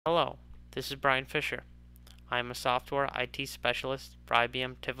Hello, this is Brian Fisher. I am a software IT specialist for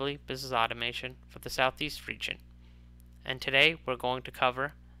IBM Tivoli Business Automation for the Southeast region. And today we're going to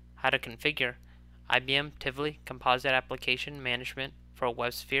cover how to configure IBM Tivoli Composite Application Management for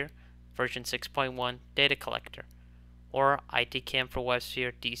WebSphere version 6.1 Data Collector, or ITCAM for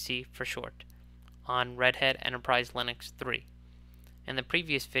WebSphere DC for short, on Red Hat Enterprise Linux 3. In the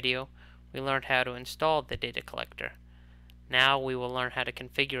previous video, we learned how to install the data collector. Now we will learn how to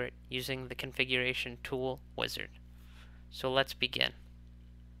configure it using the configuration tool wizard. So let's begin.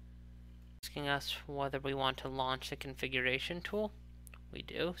 Asking us whether we want to launch the configuration tool. We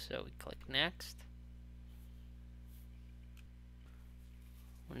do, so we click next.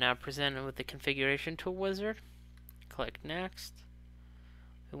 We're now presented with the configuration tool wizard. Click next.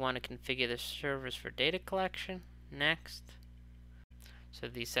 We want to configure the servers for data collection. Next. So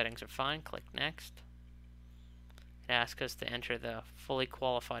these settings are fine. Click next. It asks us to enter the fully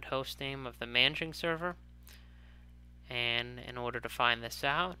qualified host name of the managing server, and in order to find this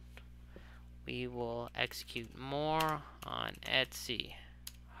out, we will execute more on etc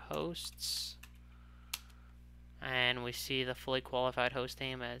hosts, and we see the fully qualified host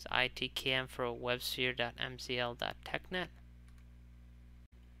name as ITCAM for websphere.mcl.technet.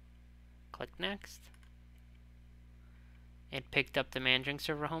 Click next. It picked up the managing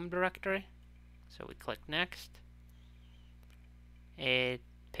server home directory, so we click next. It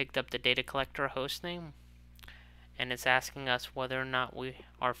picked up the data collector hostname, and it's asking us whether or not we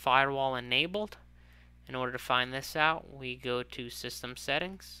are firewall enabled. In order to find this out, we go to System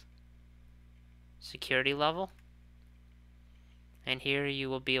Settings, Security Level, and here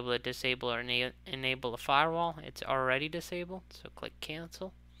you will be able to disable or enable a firewall. It's already disabled, so click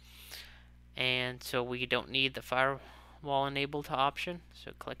Cancel. And so we don't need the firewall enabled option,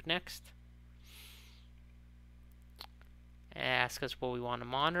 so click Next. It asks us what we want to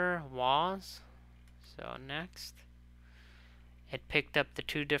monitor, WAS, so next. It picked up the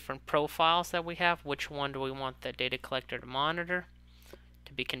two different profiles that we have. Which one do we want the data collector to monitor,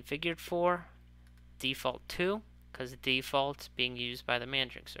 to be configured for? Default 2, because the default's being used by the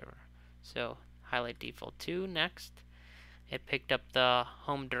managing server. So highlight default 2, next. It picked up the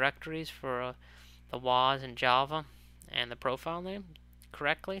home directories for the WAS and Java and the profile name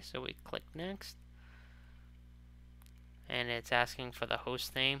correctly, so we click next. And it's asking for the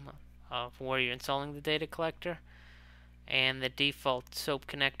host name of where you're installing the data collector, and the default SOAP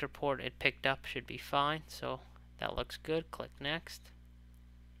connector port it picked up should be fine, so that looks good. Click next.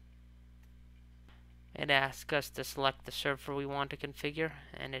 It asks us to select the server we want to configure,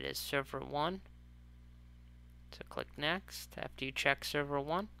 and it is server 1, so click next after you check server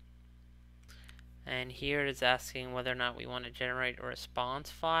 1. And here it is asking whether or not we want to generate a response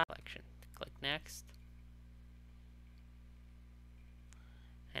file. Click next.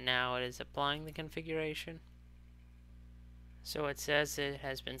 And now it is applying the configuration. So it says it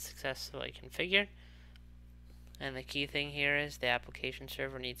has been successfully configured. And the key thing here is the application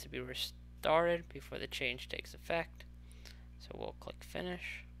server needs to be restarted before the change takes effect. So we'll click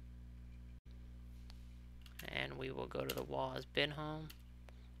Finish. And we will go to the WAS bin home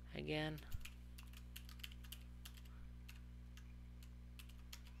again.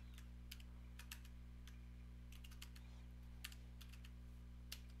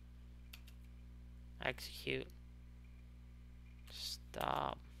 Execute.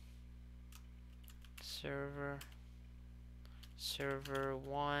 Stop. Server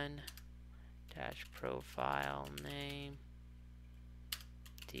 1 dash profile name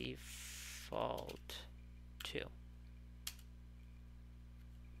default 2.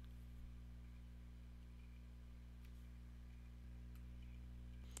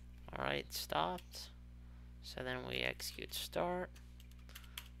 Alright, stopped. So then we execute start.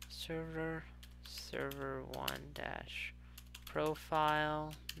 Server 1 dash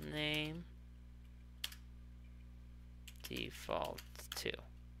profile name default 2.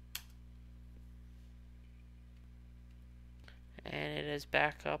 And it is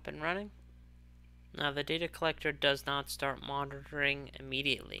back up and running. Now the data collector does not start monitoring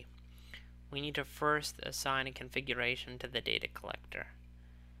immediately. We need to first assign a configuration to the data collector.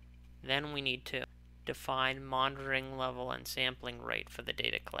 Then we need to define monitoring level and sampling rate for the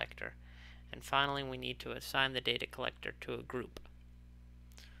data collector. And finally, we need to assign the data collector to a group.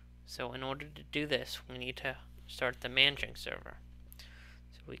 So in order to do this, we need to start the managing server.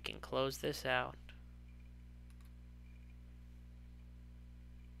 So we can close this out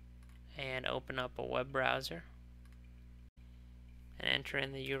and open up a web browser and enter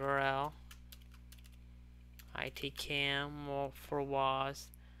in the URL ITCAM for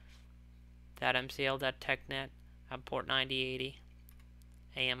WAS.mcl.technet on port 9080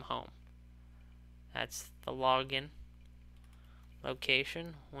 AM home. That's the login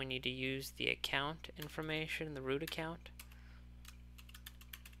location. We need to use the account information, the root account.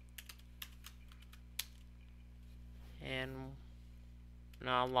 And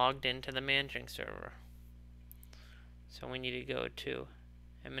now logged into the managing server. So we need to go to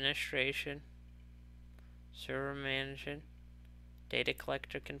Administration, Server Management, Data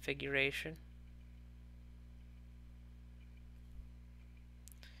Collector Configuration.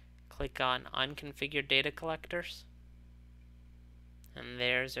 Click on Unconfigured Data Collectors. And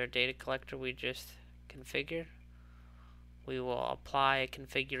there's our data collector we just configured. We will apply a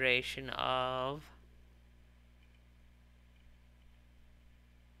configuration of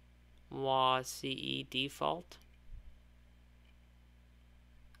WAS-CE default.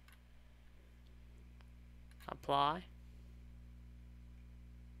 Apply.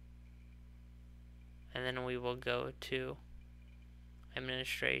 And then we will go to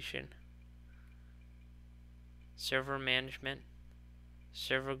Administration, Server Management,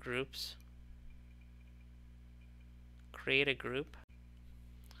 Server Groups, create a group.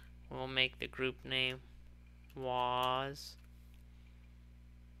 We'll make the group name WAS.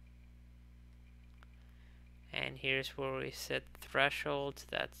 And here's where we set thresholds.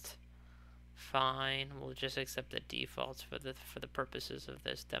 That's fine. We'll just accept the defaults for the purposes of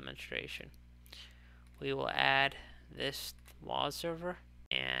this demonstration. We will add this WAS server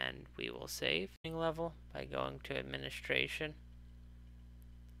and we will save level by going to Administration,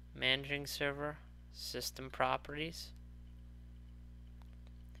 Managing Server, System Properties.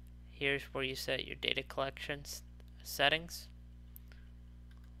 Here's where you set your data collection settings,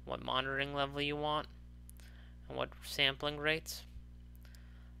 what monitoring level you want, and what sampling rates.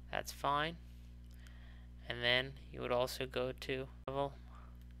 That's fine. And then you would also go to level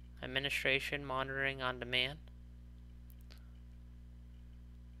Administration, Monitoring on Demand.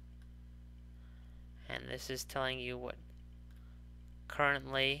 And this is telling you what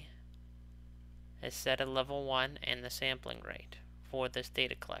currently is set at level 1 and the sampling rate for this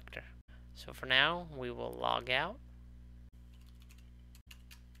data collector. So for now, we will log out.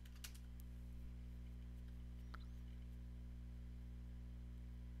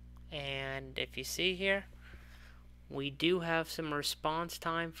 And if you see here, we do have some response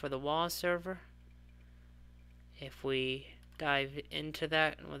time for the WAS server. If we dive into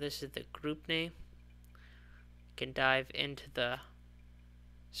that, well, this is the group name. You can dive into the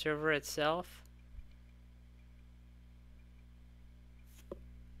server itself.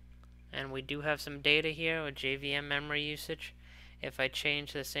 And we do have some data here with JVM memory usage. If I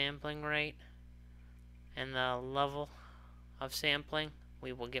change the sampling rate and the level of sampling,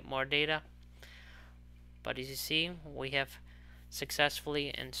 we will get more data. But as you see, we have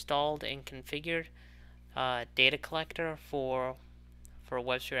successfully installed and configured data collector for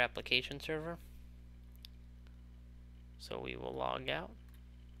WebSphere application server. So we will log out.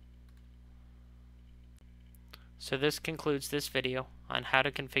 So this concludes this video on how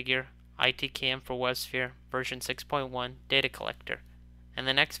to configure ITCAM for WebSphere version 6.1 Data Collector. In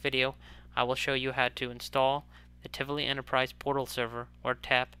the next video, I will show you how to install the Tivoli Enterprise Portal Server, or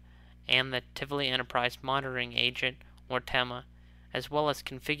TEP, and the Tivoli Enterprise Monitoring Agent, or TEMA, as well as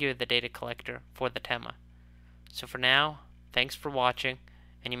configure the data collector for the TEMA. So for now, thanks for watching,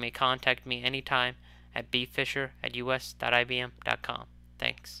 and you may contact me anytime at bfisher@us.ibm.com.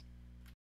 Thanks.